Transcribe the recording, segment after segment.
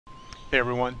Hey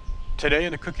everyone, today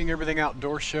in the Cooking Everything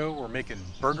Outdoor show, we're making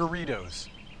Burgeritos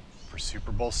for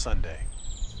Super Bowl Sunday.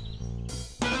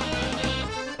 Your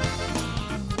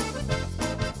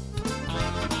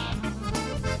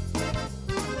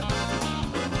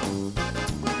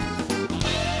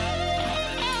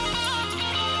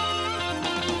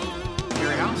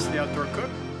house, the Outdoor Cook,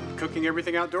 Cooking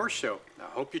Everything Outdoor show. I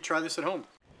hope you try this at home.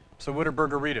 So what are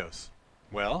Burgeritos?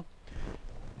 Well,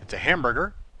 it's a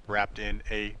hamburger wrapped in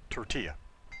a tortilla.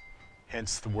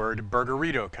 Hence the word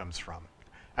burgerito comes from.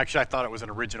 Actually, I thought it was an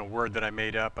original word that I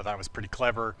made up. I thought it was pretty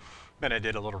clever. Then I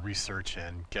did a little research,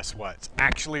 and guess what? It's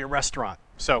actually a restaurant.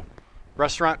 So,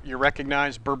 restaurant, you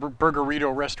recognize,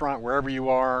 Burgerito restaurant, wherever you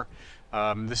are.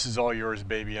 This is all yours,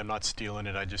 baby. I'm not stealing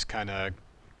it. I just kind of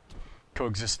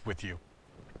coexist with you.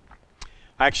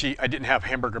 Actually, I didn't have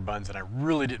hamburger buns, and I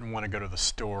really didn't want to go to the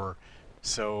store.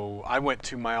 So I went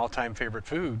to my all-time favorite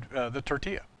food, the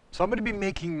tortilla. So I'm going to be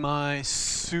making my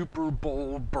Super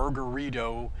Bowl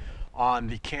Burgerito on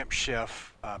the Camp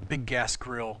Chef Big Gas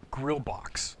Grill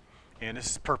box. And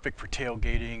this is perfect for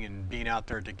tailgating and being out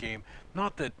there at the game.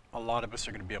 Not that a lot of us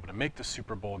are going to be able to make the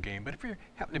Super Bowl game, but if you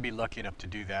happen to be lucky enough to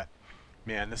do that,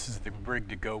 man, this is the rig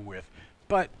to go with.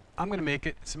 But I'm going to make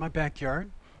it. It's in my backyard.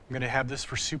 I'm going to have this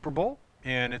for Super Bowl,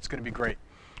 and it's going to be great.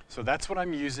 So that's what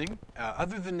I'm using.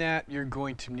 Other than that, you're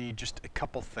going to need just a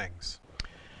couple things.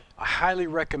 I highly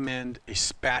recommend a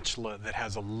spatula that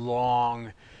has a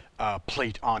long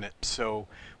plate on it. So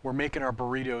we're making our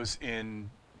burritos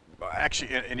in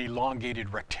actually an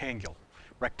elongated rectangle.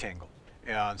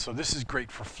 So this is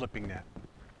great for flipping that.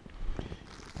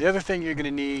 The other thing you're going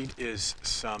to need is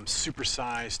some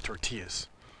supersized tortillas.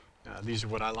 These are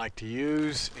what I like to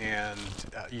use, and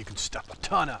you can stuff a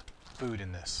ton of food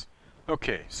in this.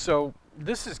 Okay, so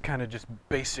this is kind of just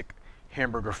basic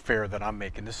hamburger fare that I'm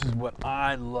making. This is what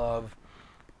I love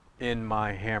in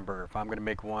my hamburger. If I'm going to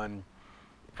make one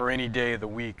for any day of the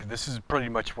week, this is pretty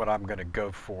much what I'm going to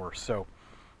go for. So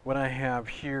what I have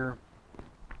here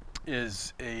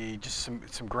is just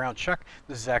some ground chuck.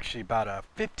 This is actually about a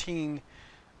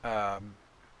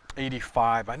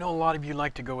 1585. I know a lot of you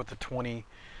like to go with the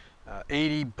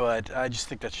 2080, but I just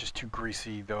think that's just too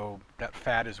greasy, though that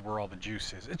fat is where all the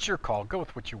juice is. It's your call. Go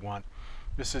with what you want.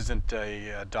 This isn't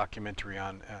a documentary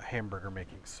on hamburger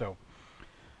making. So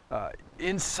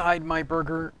inside my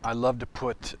burger, I love to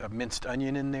put a minced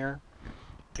onion in there.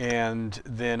 And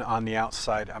then on the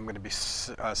outside, I'm going to be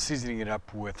seasoning it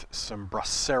up with some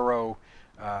bracero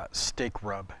steak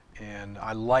rub. And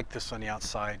I like this on the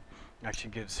outside. It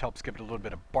actually helps give it a little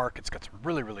bit of bark. It's got some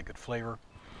really, really good flavor.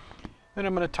 Then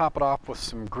I'm going to top it off with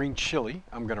some green chili.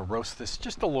 I'm going to roast this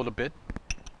just a little bit.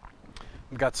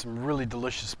 I've got some really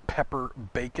delicious pepper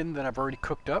bacon that I've already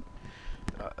cooked up,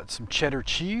 some cheddar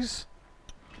cheese,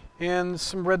 and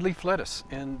some red leaf lettuce.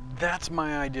 And that's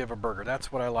my idea of a burger.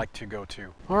 That's what I like to go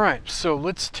to. All right, so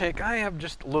I have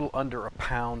just a little under a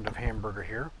pound of hamburger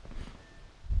here.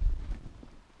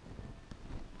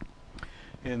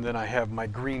 And then I have my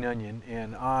green onion,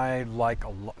 and I like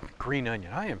green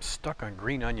onion. I am stuck on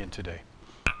green onion today.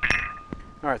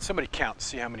 All right, somebody count,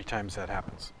 see how many times that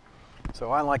happens.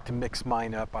 So I like to mix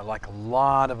mine up. I like a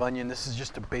lot of onion. This is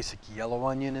just a basic yellow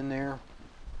onion in there.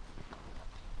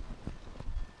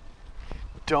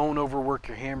 Don't overwork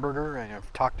your hamburger, and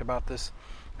I've talked about this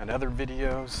in other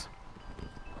videos.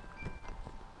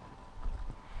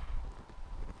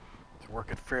 So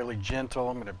work it fairly gentle.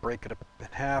 I'm going to break it up in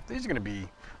half. These are going to be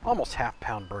almost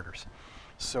half-pound burgers.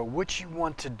 So what you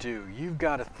want to do, you've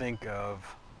got to think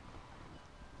of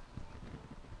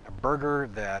a burger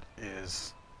that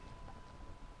is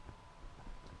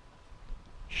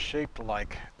shaped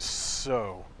like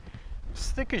so.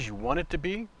 As thick as you want it to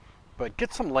be, but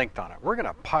get some length on it. We're going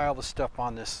to pile the stuff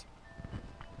on this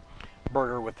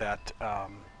burger with that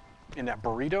in that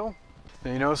burrito.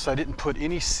 Now you notice I didn't put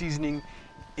any seasoning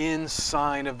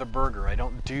inside of the burger. I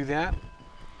don't do that,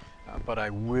 but I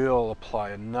will apply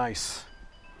a nice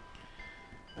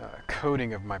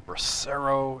coating of my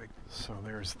bracero. So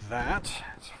there's that.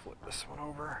 Let's flip this one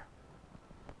over.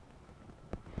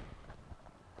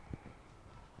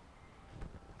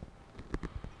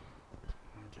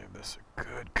 Give this a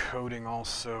good coating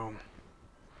also.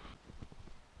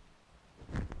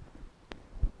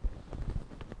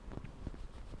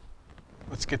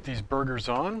 Let's get these burgers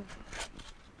on.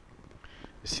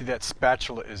 You see that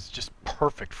spatula is just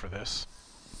perfect for this.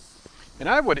 And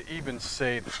I would even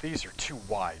say that these are too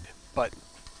wide, but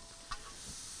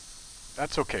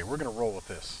that's okay. We're going to roll with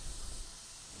this.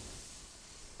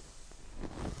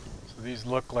 So these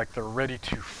look like they're ready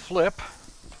to flip.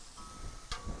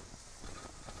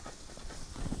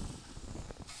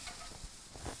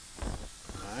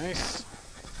 Nice.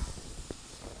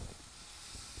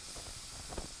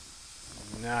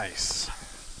 Nice.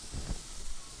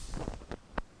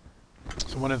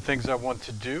 So one of the things I want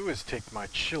to do is take my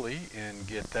chili and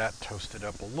get that toasted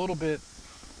up a little bit.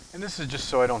 And this is just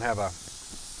so I don't have a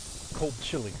cold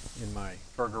chili in my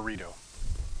Burgerito.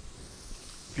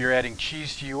 If you're adding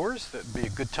cheese to yours, that'd be a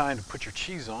good time to put your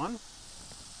cheese on.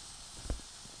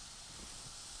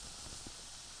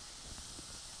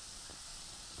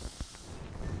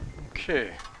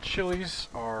 Okay, chilies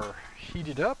are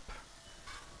heated up.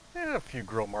 And a few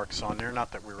grill marks on there,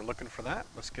 not that we were looking for that.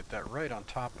 Let's get that right on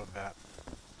top of that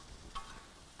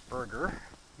burger.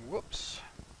 Whoops.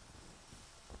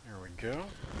 There we go.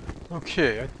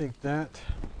 Okay, I think that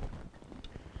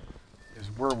is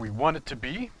where we want it to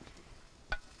be.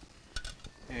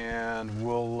 And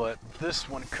we'll let this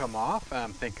one come off.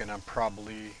 I'm thinking I'm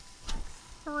probably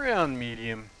around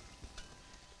medium,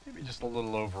 maybe just a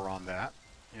little over on that.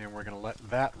 And we're going to let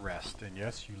that rest. And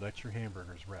yes, you let your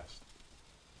hamburgers rest.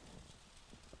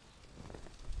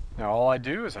 Now all I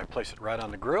do is I place it right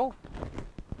on the grill,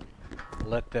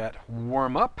 let that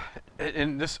warm up.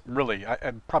 And this really,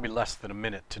 I probably less than a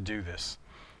minute to do this.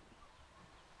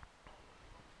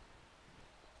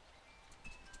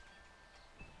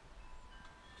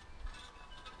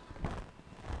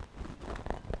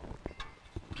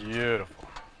 Beautiful.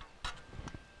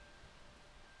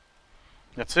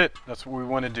 That's it. That's what we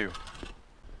want to do.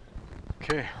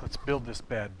 Okay, let's build this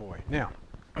bad boy. Now,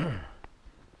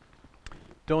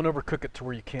 don't overcook it to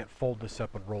where you can't fold this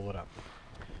up and roll it up.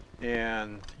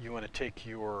 And you want to take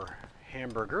your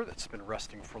hamburger that's been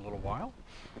resting for a little while,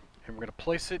 and we're going to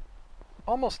place it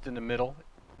almost in the middle.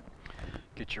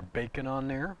 Get your bacon on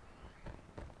there.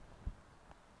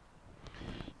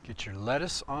 Get your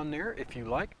lettuce on there if you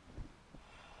like.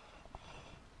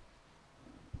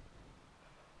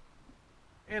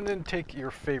 And then take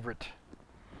your favorite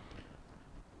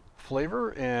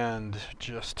flavor and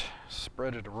just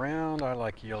spread it around. I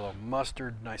like yellow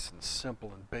mustard, nice and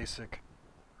simple and basic.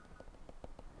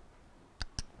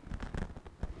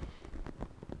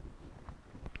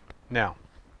 Now,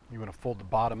 you want to fold the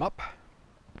bottom up,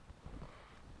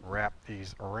 wrap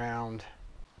these around.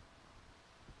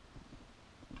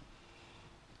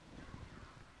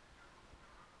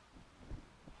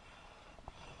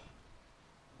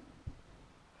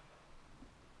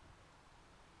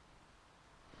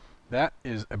 That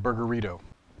is a Burgerito.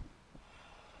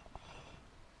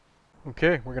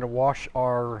 Okay, we're going to wash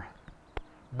our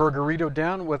Burgerito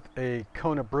down with a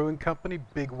Kona Brewing Company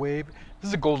Big Wave. This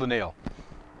is a golden ale.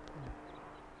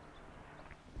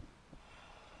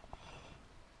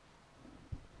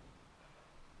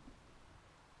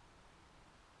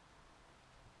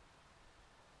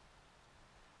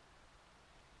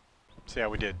 See how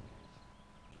we did.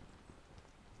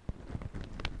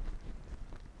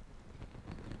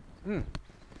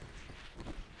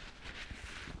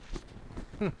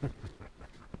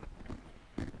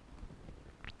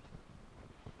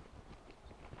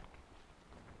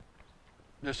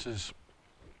 This is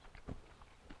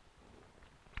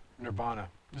Nirvana.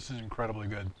 This is incredibly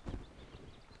good.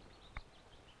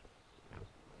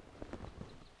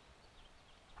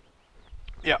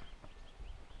 Yeah,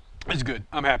 it's good.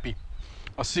 I'm happy.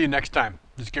 I'll see you next time.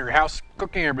 Just get your house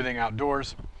cooking everything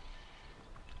outdoors.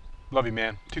 Love you,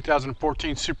 man.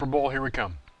 2014 Super Bowl, here we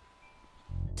come.